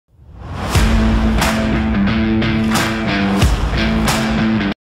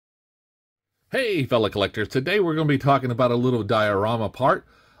Hey, fellow collectors. Today we're going to be talking about a little diorama part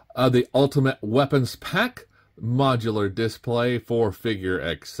of the Ultimate Weapons Pack modular display for figure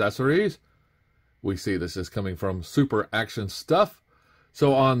accessories. We see this is coming from Super Action Stuff.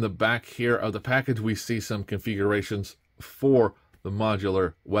 So on the back here of the package, we see some configurations for the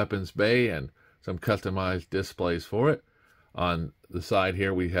modular weapons bay and some customized displays for it. On the side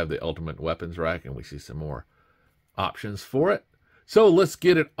here, we have the Ultimate Weapons Rack, and we see some more options for it. So let's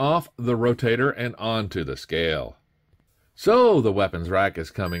get it off the rotator and onto the scale. So the weapons rack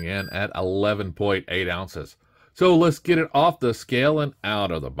is coming in at 11.8 ounces. So let's get it off the scale and out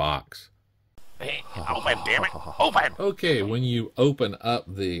of the box. Hey, open, damn it, open! Okay, when you open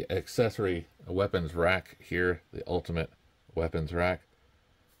up the accessory weapons rack here, the Ultimate Weapons Rack,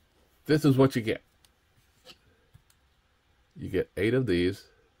 this is what you get. You get 8 of these.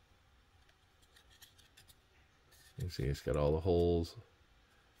 You see it's got all the holes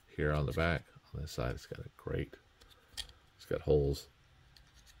here on the back. On this side it's got a grate. It's got holes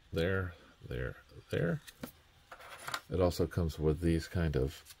there, there, there. It also comes with these kind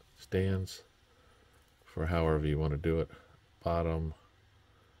of stands for however you want to do it. Bottom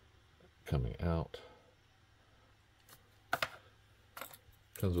coming out.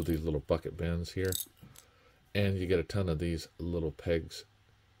 Comes with these little bucket bins here. And you get a ton of these little pegs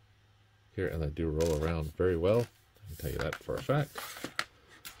here, and they do roll around very well. I can tell you that for a fact.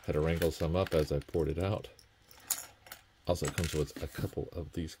 Had to wrangle some up as I poured it out. Also comes with a couple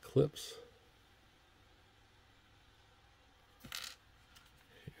of these clips.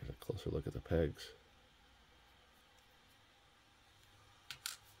 Here's a closer look at the pegs.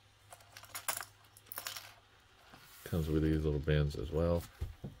 Comes with these little bins as well.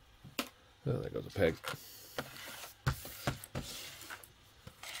 Oh, there goes a peg.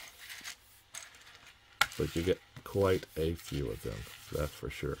 But you get quite a few of them, that's for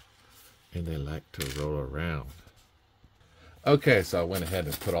sure. And they like to roll around. Okay, so I went ahead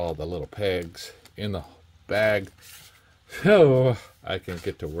and put all the little pegs in the bag so I can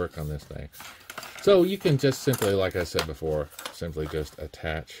get to work on this thing. So you can just simply, like I said before, simply just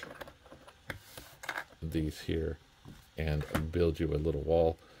attach these here and build you a little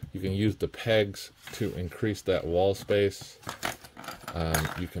wall. You can use the pegs to increase that wall space.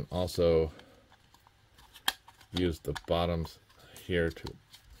 You can also use the bottoms here to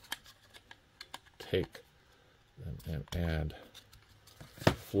take and add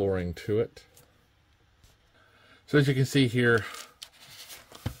flooring to it. So as you can see here,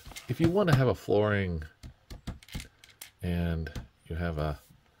 if you want to have a flooring and you have a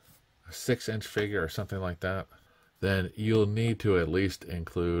 6-inch figure or something like that, then you'll need to at least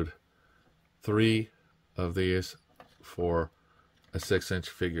include 3 of these for a 6-inch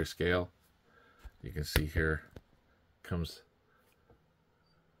figure scale. You can see here comes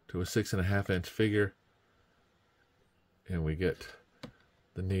to a 6.5-inch figure, and we get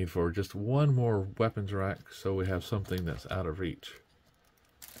the need for just one more weapons rack, so we have something that's out of reach.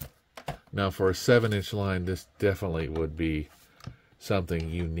 Now for a 7-inch line, this definitely would be something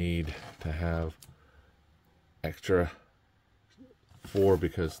you need to have extra for,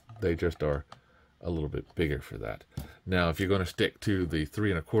 because they just are a little bit bigger for that. Now if you're going to stick to the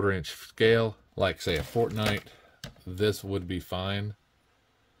 3.25-inch scale, like say a Fortnite, this would be fine,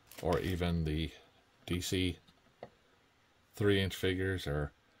 or even the DC 3-inch figures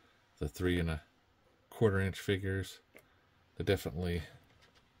or the 3.25-inch figures. They definitely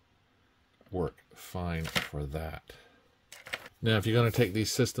work fine for that. Now if you're going to take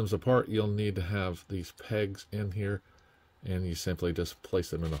these systems apart, you'll need to have these pegs in here, and you simply just place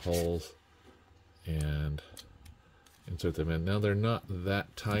them in the holes and insert them in. Now they're not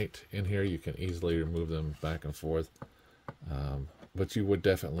that tight in here. You can easily move them back and forth, but you would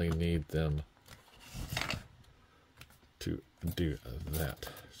definitely need them to do that.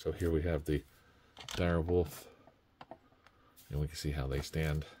 So here we have the dire wolf, and we can see how they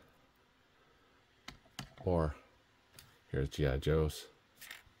stand. Or here's G.I. Joe's.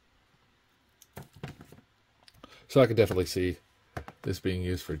 So I could definitely see this being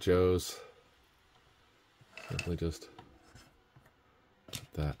used for Joe's. Simply just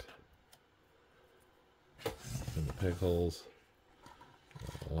put that in the peg holes,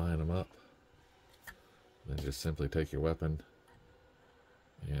 line them up, then just simply take your weapon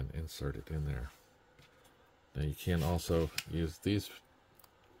and insert it in there. Now you can also use these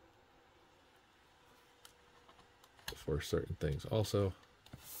for certain things also.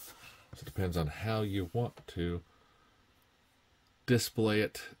 So it depends on how you want to display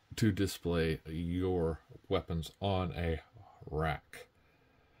it, to display your weapons on a rack.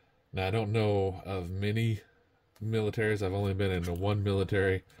 Now I don't know of many militaries. I've only been in one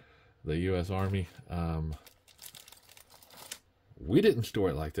military, the U.S. Army. We didn't store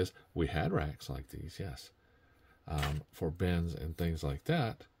it like this. We had racks like these, yes, for bins and things like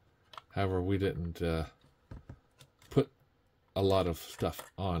that. However, we didn't put a lot of stuff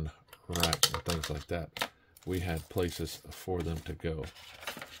on racks and things like that. We had places for them to go.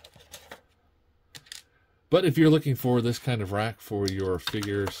 But if you're looking for this kind of rack for your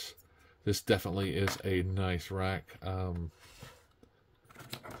figures, this definitely is a nice rack.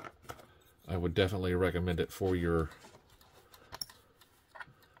 I would definitely recommend it for your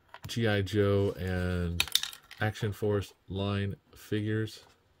G.I. Joe and Action Force line figures.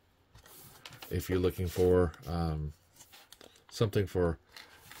 If you're looking for something for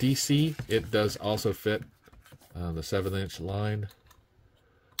DC, it does also fit the 7-inch line.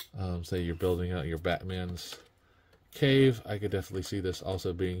 Say you're building out your Batman's cave, I could definitely see this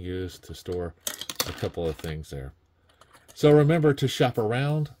also being used to store a couple of things there. So remember to shop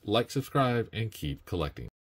around, like, subscribe, and keep collecting.